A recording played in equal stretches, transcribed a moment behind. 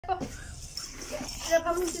Lepo.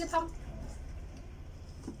 Sila pam.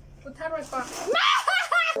 Putar ko.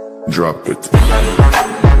 Drop it.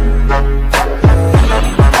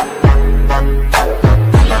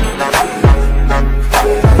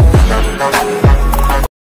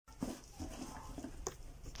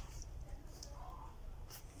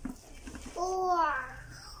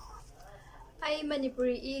 EI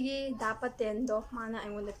MANIPURI E dapat tendo mana ay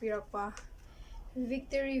muna pirakpa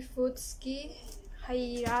Victory Foods ki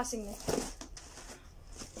hayra sing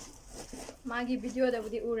magi video da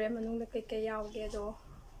budi ure manung da kay yawge do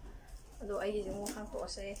ado ay mo khang to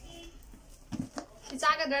ase si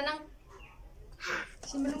chaga da nang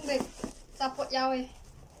si manung de sapot yawe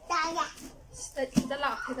Daya. da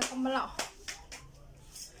la da pamala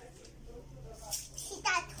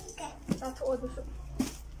Kita tuke. sa to do so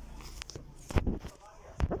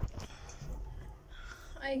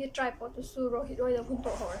I get tripod to suro hit oil of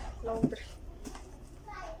hor laundry.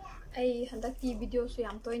 I had a video so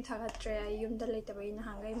I'm going to have a tray. You the later way in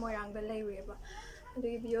Hungary more young the lay river.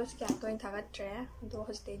 The videos can't going to have a tray. Do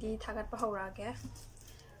a steady tagat pahorage.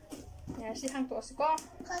 Yeah, she hung to us go.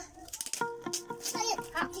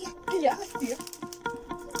 Yeah.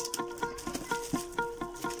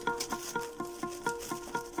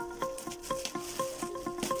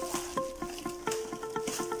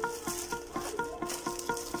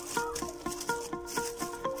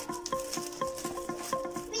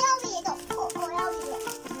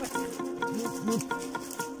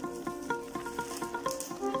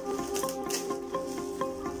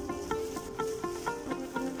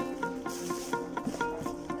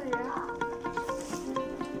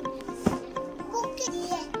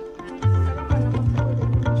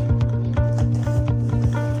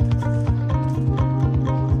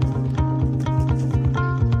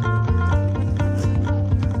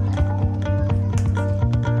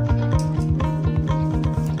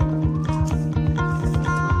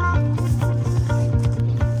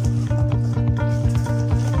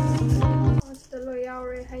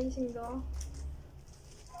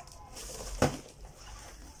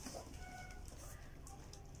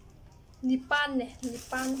 Nipan.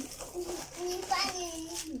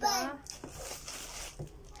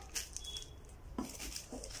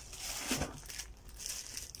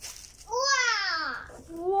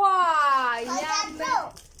 Wow, yummy.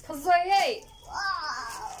 Pazoy.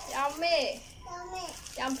 Yummy.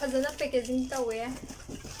 Yum pazana packaging to we.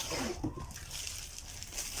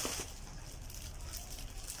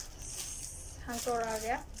 Hantora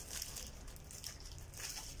gaya.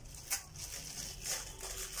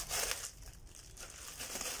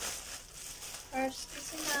 First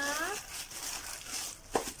kasi na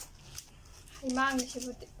haimang na siya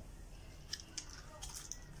buti.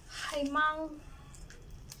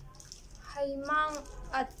 Haimang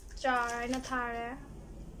at jar na tare.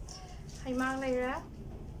 Haimang na yun.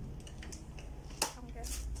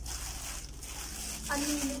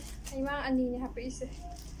 Ani haimang ani niya happy isa.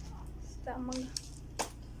 Tamang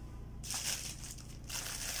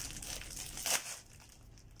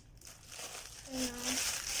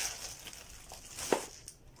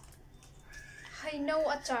I know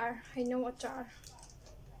achar.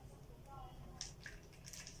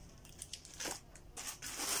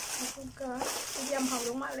 Aga, hindi am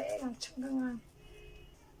hawlong mali ang tsangangan.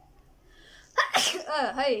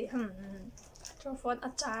 Hey, Trofon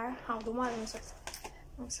achar, hawlong mali ang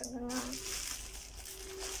tsangangan.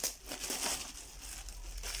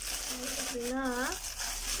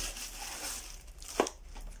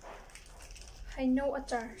 I know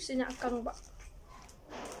achar, sina akang ba?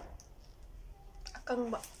 Ini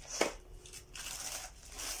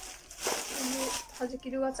aja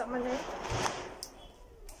kiri WhatsApp mana?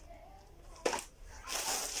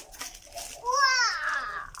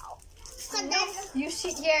 Wow! You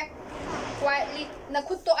sit here quietly.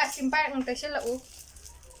 Nakuto asimpai ang tayo lau.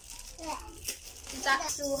 Kita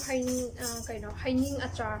su haining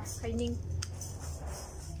achar, haining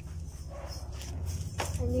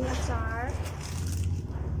achar.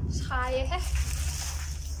 Sai he.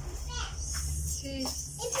 Si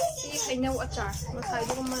hainaw achar. Masay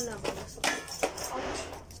ko man na ba?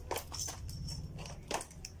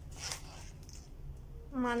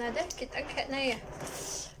 Mana de kita ket na ya.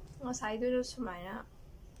 Masay do sumay na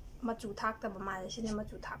machuthak ta ba ma sine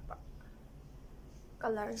machuthak ba.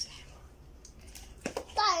 Colors.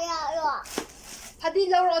 Kaya lo. Phadi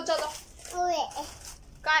lo ro cho lo. Ui.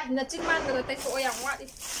 Kai na chin man ko tai so yang wa di.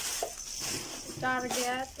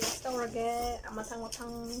 Targe, taste targe, matang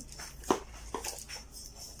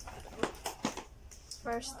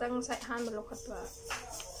first tang sa han balokot ba.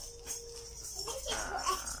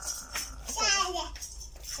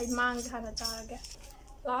 Haimang ka na targe.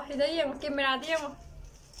 Lo thì đấy em camera đi em.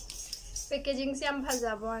 Packaging xem phải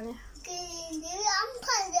giả bò này. Cái ấm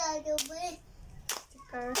phải giờ được đi.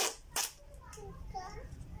 Sticker.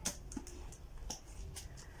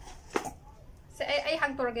 Sẽ ai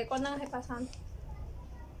hàng tổ cái con năng hay pasan.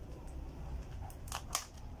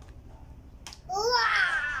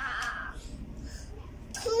 Wow.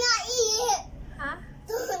 Punya i. Hả?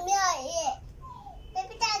 Punya i.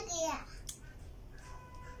 Baby daddy.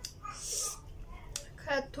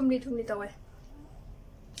 Khá thum đi tao ấy.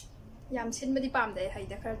 Yam xin mới đi bám đấy hay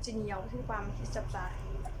đã khá chín nhiều thì bám thì chập ra.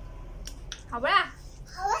 Học ra.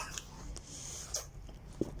 Học á.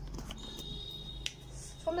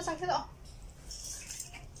 Không được sang thế đâu.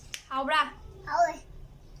 Học ra. Học rồi.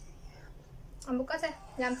 Buka saya.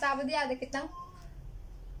 Làm sao với dia dikit lang.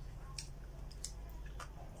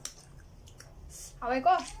 Haway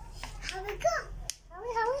ko. Haway ko.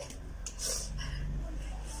 Haway.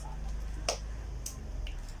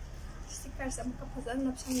 Sticker sa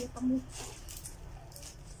makapasanap sa iyo pa mo.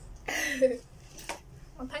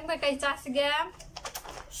 Ang thang ba kay cha sige.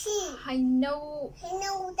 Si. I know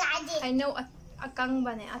daddy. I know akang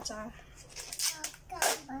ba ne achar.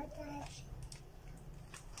 Akang ba daddy.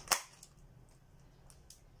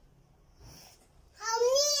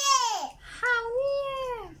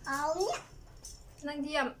 Nang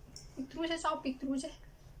diam, picture saya sao picture saya.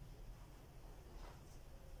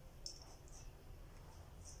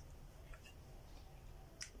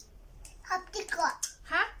 Hapti ko.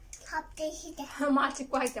 Ha? Hapti sida. Macam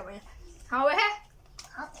kuah itu apa ya? Hawe he?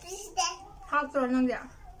 Hapti sida. Hawe nang dia.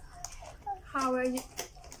 Hawe.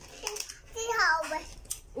 Si hawe.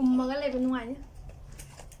 Mga lebe nuai ni.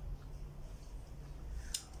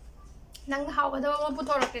 Nang hawe daw mo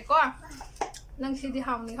putor ke ko. Nang si di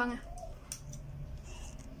hawe ni kang.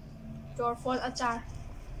 Jorfol achar.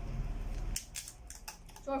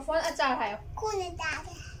 Jorfol achar hai. Kune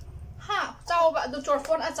daddy. Ha, chao ba do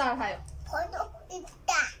jorfol achar hai. Photo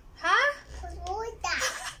ita. Ha? Photo ita.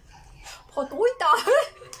 Photo ita.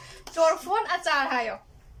 Jorfol achar hai.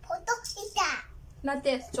 Photo ita.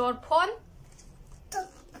 Nate jorfol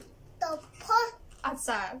Topon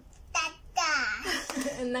achar. tata.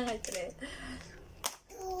 Nang ai tre.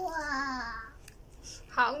 Wow.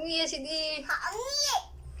 Hảo nghe chị đi. Hảo nghe.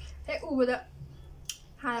 Thế u đó.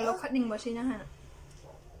 Hà nó khát đình vào xin nha Hà.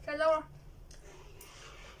 Cái lâu rồi.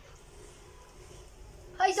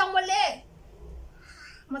 Hơi xong một lệ.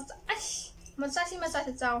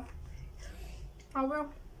 Massage chào. Hảo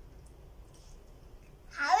không?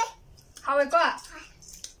 Hảo ấy. Hảo ấy quá.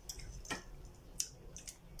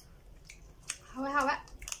 Hảo ấy.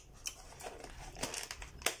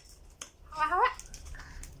 Hảo ấy.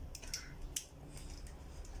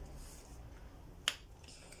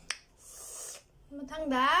 Thằng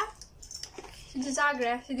đá chị ra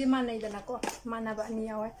kìa chị đi mana itu nak kok mana bak ni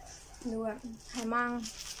awak dua emang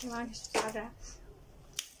ra kìa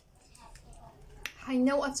hay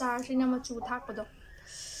nấu achar chị nama chú thác vào đó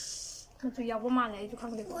mà chú giàu bao mana itu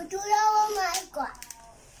khang được Ủa chú đâu mà quả.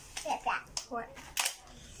 Đẹp ạ. vậy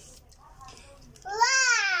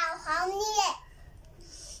Wow, hảo nghe.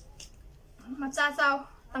 mà cha sao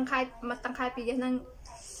tăng khai pi cái năng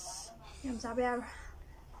làm sao bây giờ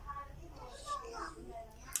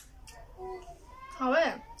hảo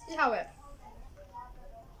ấy đi hảo ấy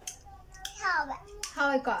Hảo vậy. hảo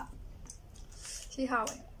ấy cả chị hảo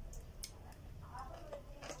ấy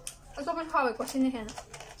ở trong bên hảo ấy có xin này hả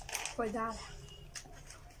quay ra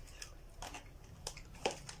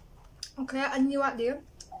ok anh như vậy đi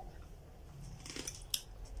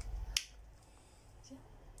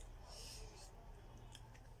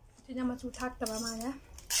thì nằm mà chú thắt tập mà nhé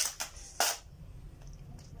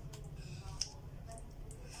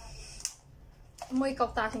môi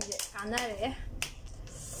cọc ta thành vậy cả này đấy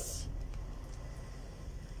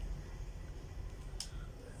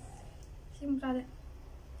xin ra đây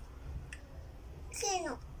Xin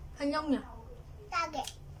nó. thanh nhông nhỉ Ta ghẻ.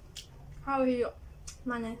 hao hiệu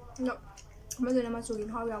mà này nhộng bây giờ là mà chú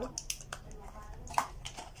kiếm hao gạo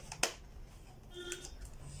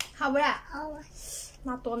hao vậy à Hảo vậy.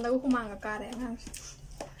 mà tôm đâu cũng mang cả cà đấy ha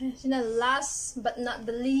xin là last but not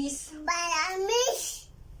the least Bà miss.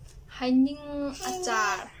 hay nhưng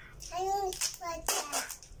achar Anh bà cha.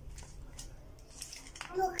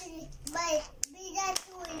 Lúc này bây giờ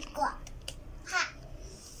tôi quả. Ha.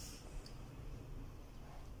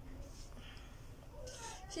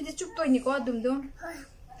 xin đi chụp tôi nhỉ có đúng đúng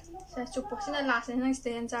sẽ chụp bọc xin là last nên đang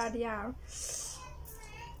stay ra đi à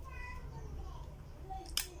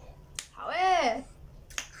hảo ê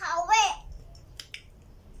Hảo vậy.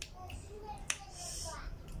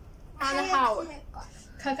 à là hảo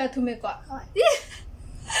khá thu mê quả Rồi.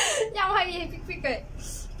 nhau hay gì phích phích kệ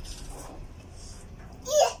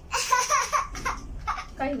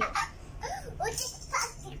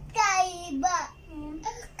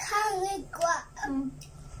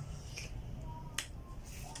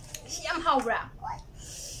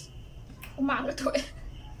Mang cái thôi.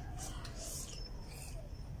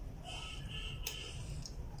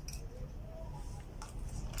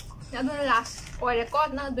 Nhớ tôi là ôi để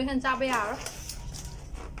con nó tôi hình ra bây giờ đó.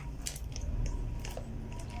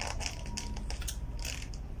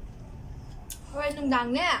 Ôi đừng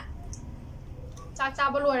đằng nè. Cha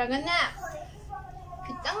bao lùi là ngân nè.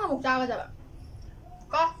 Thịt trắng là một cha bây giờ.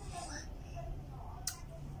 Con.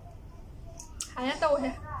 Hai nhá tàu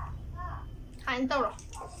thế. Hai nhá tàu rồi.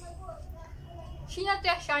 Xin nhá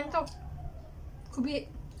tè hai nhá tàu. Kubi.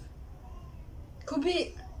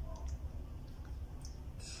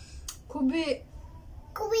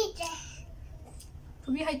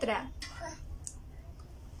 Kubi hay tre.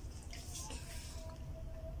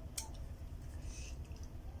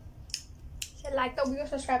 Like tàu video,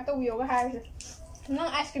 subscribe tàu video cái hai. Nó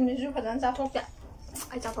ice cream này giúp phần ra thuốc kẹt.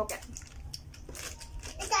 Ai ra thuốc kẹt.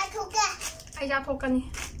 Ai ra thuốc cái này.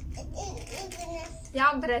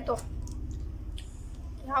 Giao để to.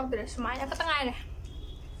 Giao để smile cái tang ai này.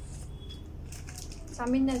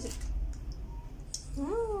 Samin này.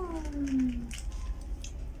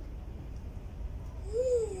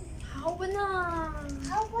 Hao bana.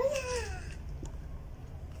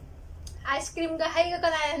 Ice cream cái hay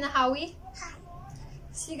cái này là hao ý.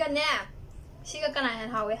 Siga nè. Siga cái này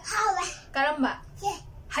là hao ý. Karamba.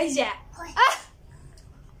 Hay dạ.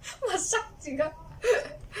 Mà sắc gì cơ.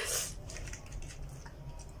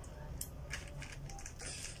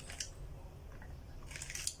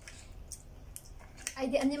 Ai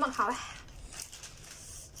đi ăn gì mặc hảo.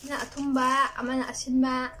 Nạ thum ba, ama nạ xin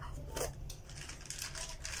ba.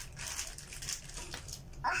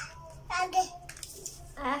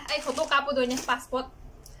 Ai photocopy doon passport.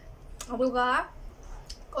 Aduga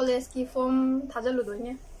college ki form thajalu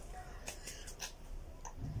doon.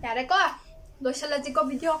 Yare ko. Loisala ji ko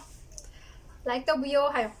video. Like the video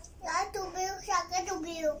hayo. Like the video, share the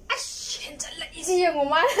video. Ash, hinjala easy yang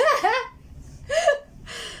oma.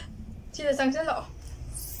 Chỉ sang chân lộ.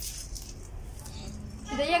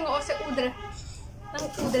 Chỉ để yang ngõ sẽ udre. Nang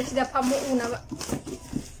udre chỉ để pamu una ba.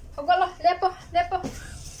 Không có lo, lepo.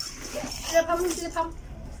 Chỉ để pamu.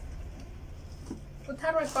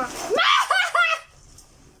 Putar rồi con.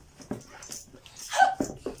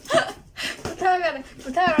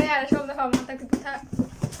 Putar rồi ya, show the pamu tak putar.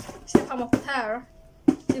 Chỉ pamu putar rồi.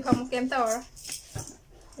 Chỉ pamu kem tao rồi.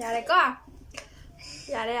 Ya đấy con.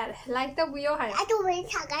 Ya đấy. Like the video hay. I do it,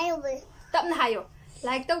 I do it. Tập này rồi.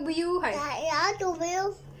 Like the video hay. I do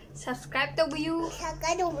it. Subscribe the video.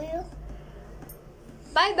 I do it.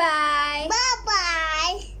 Bye bye. Bye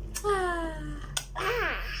bye.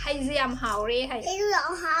 Hay gì làm hảo đi hay. Cái lọ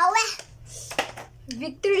hảo á.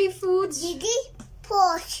 Victory Foods. Gigi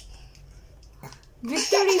Porsche.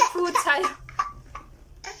 Victory Foods hay.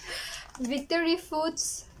 Victory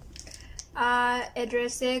Foods.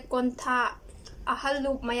 Address contact.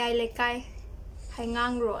 Ahalup Mayay Lekay.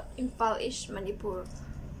 Hangang Road, Impal East, Manipur.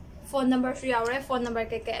 Phone number free hour. Phone number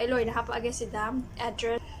kay Eloy na hapa agad si Dam.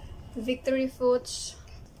 Address Victory Foods.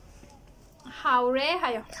 Haure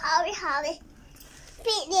hayo. Haure.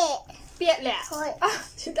 Piet lẹ.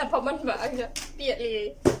 Chúng ta phỏng vấn vợ kìa. Piet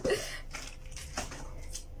lẹ.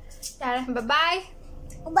 Dạ bye bye.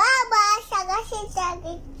 Bye. Saga.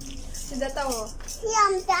 Sudah tahu.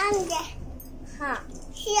 Siam tangge. Ha.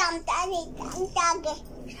 Siam tangge.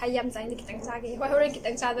 Hayam sang kita ang sagi. Hoy kita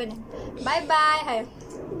ang sado niya. Bye bye. Hayo.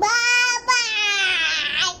 Bye.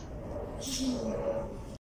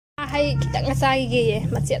 Hay kita ang sagi gaya.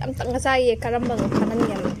 Masih am tang sagi karamban kanan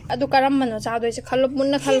yan. Adu karamban sado isa kalop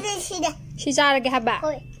muna kalop. Sida. Si Zara ke haba.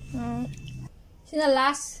 Hoy. Sina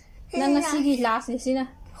last. Nang sige last ni sina.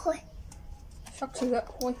 Hoy. Sắc sữa.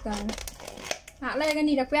 Hoy gan. Lại cái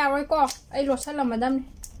này đặc biệt rồi co. Ai lột sắt là mà đâm.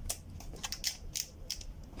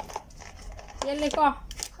 Lên lên co.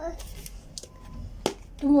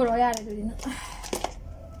 Tunggu rồi ya rồi đi nữa.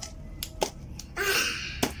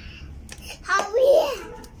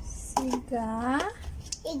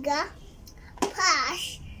 Iga.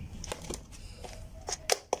 Pass.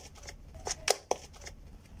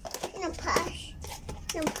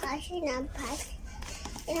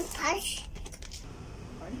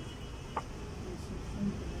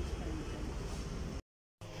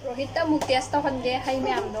 Rồi hít ta một test tao phần ghé hay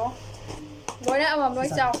mềm đó. Nói nè mà nói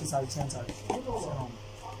chào.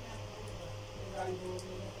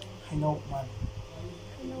 I know, man.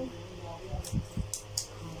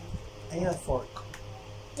 I need a fork.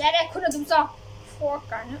 Dạ đây, không được đúng sao. Fork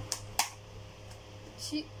cả nữa.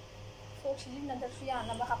 Chị. Fork chị là thật sự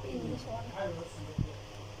là bà hạp in đi xuống.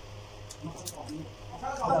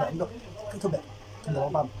 Cái thôi bẹ. Cái đó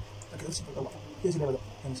băm. Cái đó chỉ có đâu. Cái gì đây vậy?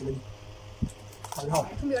 Em sẽ lên. 하고.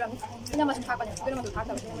 준비를 그냥만 좀 닦거든요. 그냥만 좀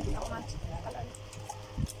닦다가 그냥만 좀 닦고만 닦아요.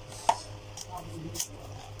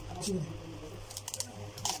 지금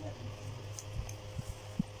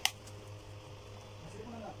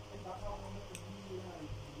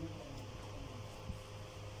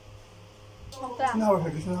어때? 신하월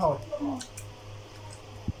할게 신하월.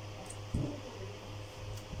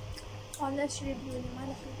 Honest review naman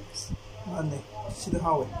na Felix. 맞네.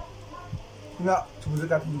 신하월. 그냥 두들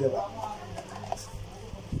같은데 봐.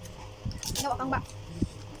 Nawa kang ba?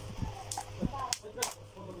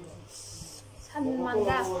 San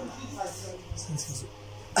manga. 선생님.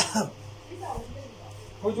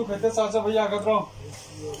 कोई कहते साचा भैया कर रहा हूँ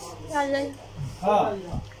Yan lang. हाँ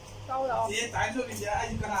Kau đó.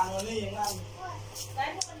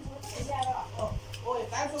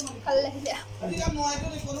 Kala hindi.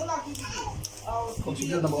 그럼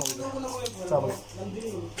신경 넘어가. 잡아.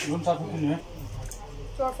 लोन साथ में है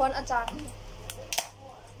Your phone attack.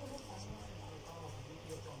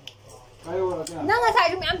 काय हो रहा है Na nga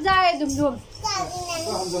tayo may amjay dum.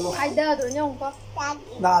 हम चलो Ay da do nyong ko.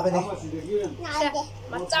 나베네. देखिए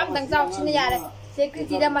Macam dang zao sini ya le.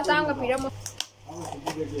 Security da macam ka pira mo.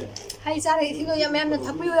 देखिए Hay sa ri sigo yam yam na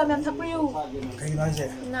thapuyu yam yam thapuyu. 그게 나지.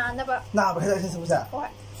 Na ba? 나 봐. 해서 보자. Ko.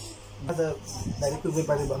 맞아. 나리 그게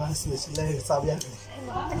빨리 봐. 하시 실내 사비야.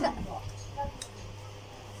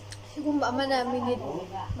 Siguro ba man na minit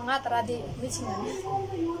mga tradi missing.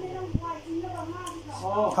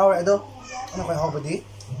 하월 에도. ano kaya ako ba di?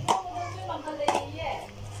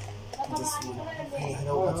 Just hey, I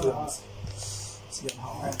know what to do. See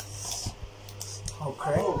how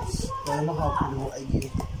correct. Ano mo how to do I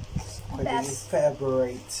give.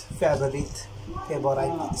 Favorite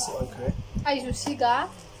is all correct. Ay so siga.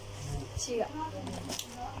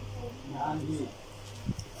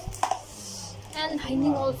 And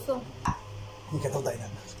hiding also. Hindi ka tayo na.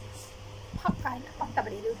 Pakkain na.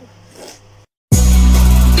 Paktabali dito.